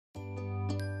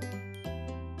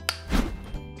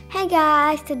Hi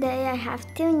guys, today I have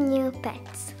two new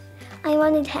pets. I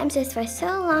wanted hamsters for so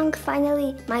long,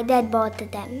 finally my dad bought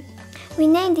them. We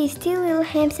named these two little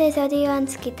hamsters Oreo and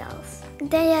Skittles.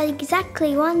 They are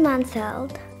exactly 1 month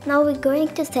old. Now we're going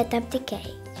to set up the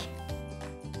cage.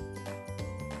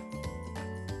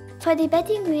 For the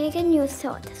bedding we can use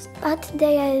sawdust, but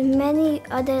there are many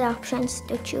other options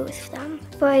to choose from.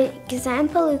 For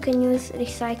example, you can use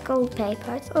recycled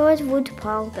papers or wood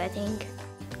pole bedding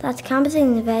that comes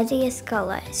in various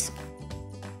colors.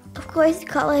 Of course, the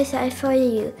colors are for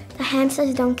you. The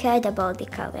hamsters don't care about the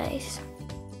colors.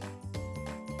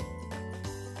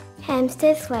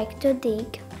 Hamsters like to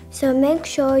dig, so make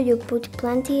sure you put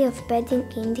plenty of bedding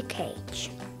in the cage.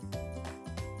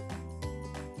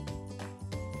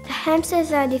 The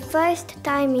hamsters are the first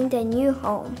time in their new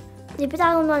home. The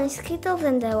brown one is Skittles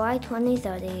and the white one is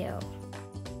Oreo.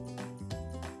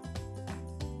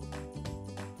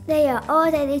 They are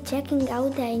already checking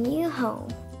out their new home.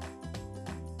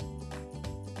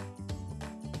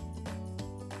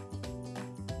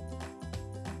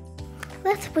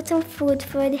 Let's put some food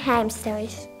for the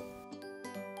hamsters.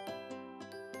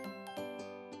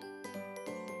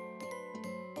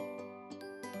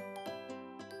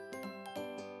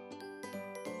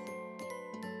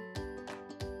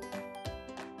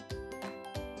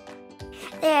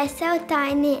 They are so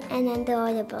tiny and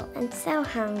adorable and so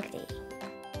hungry.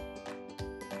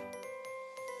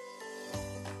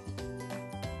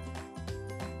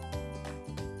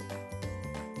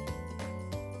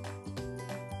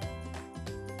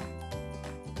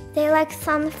 They like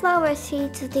sunflower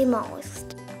seeds the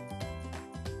most.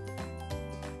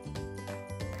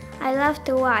 I love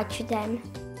to watch them.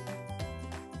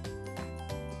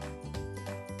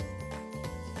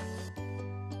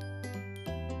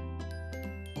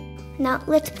 Now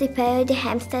let's prepare the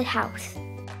hamster house.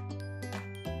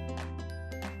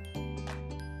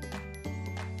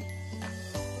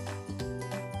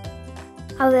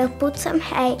 I will put some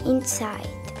hay inside.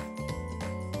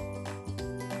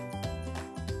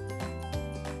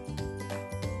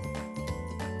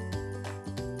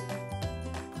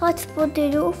 Let's put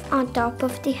the roof on top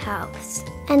of the house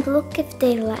and look if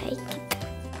they like it.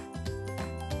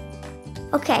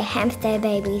 Okay, hamster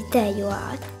babies, there you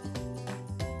are.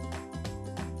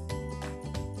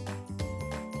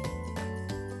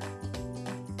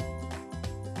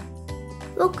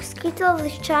 Look, Skittles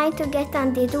is trying to get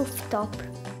on the rooftop.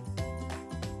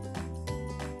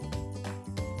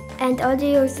 And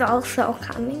Oreo is also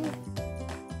coming.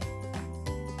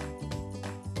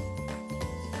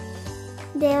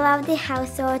 They love the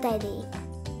house already.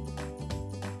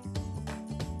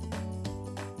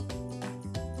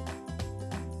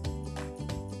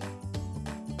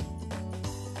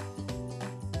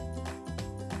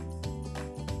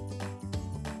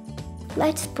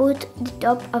 Let's put the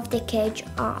top of the cage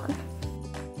on.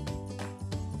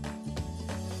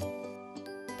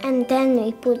 And then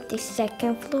we put the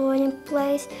second floor in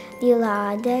place, the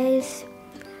ladders,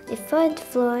 the third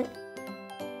floor,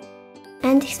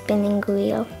 and the spinning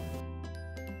wheel.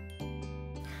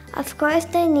 Of course,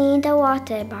 they need a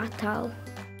water bottle.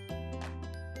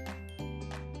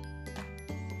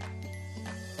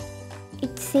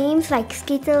 It seems like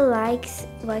Skittle likes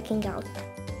working out.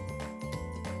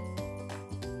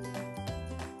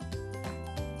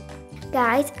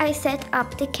 Guys, I set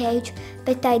up the cage,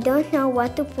 but I don't know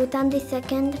what to put on the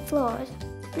second floor.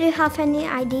 Do you have any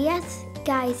ideas?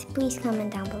 Guys, please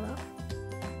comment down below.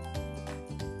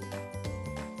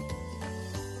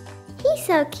 He's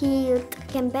so cute,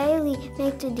 can barely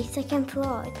make to the second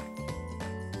floor.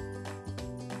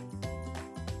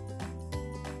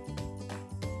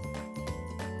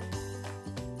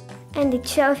 And the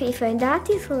trophy for that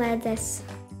is lettuce.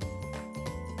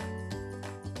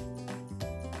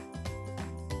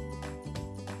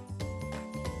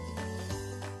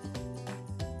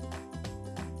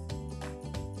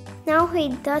 Now he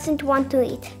doesn't want to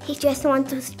eat, he just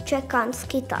wants to check on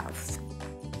Skittles.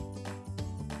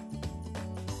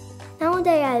 Now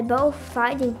they are both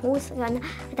fighting who's gonna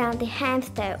run the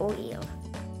hamster wheel.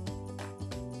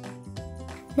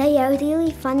 They are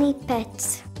really funny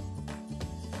pets.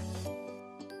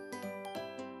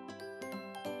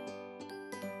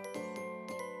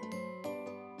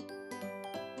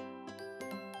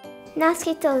 Now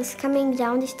Skittles is coming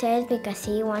down the stairs because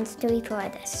he wants to eat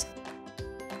lettuce.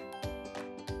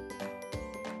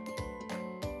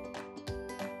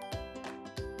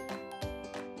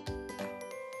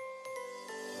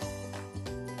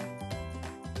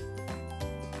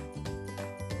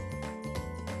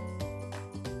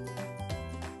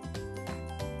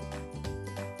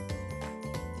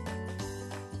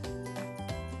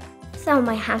 So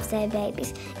my hamster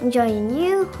babies, enjoy your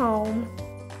new home.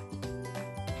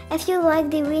 If you like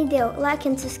the video, like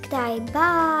and subscribe.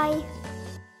 Bye!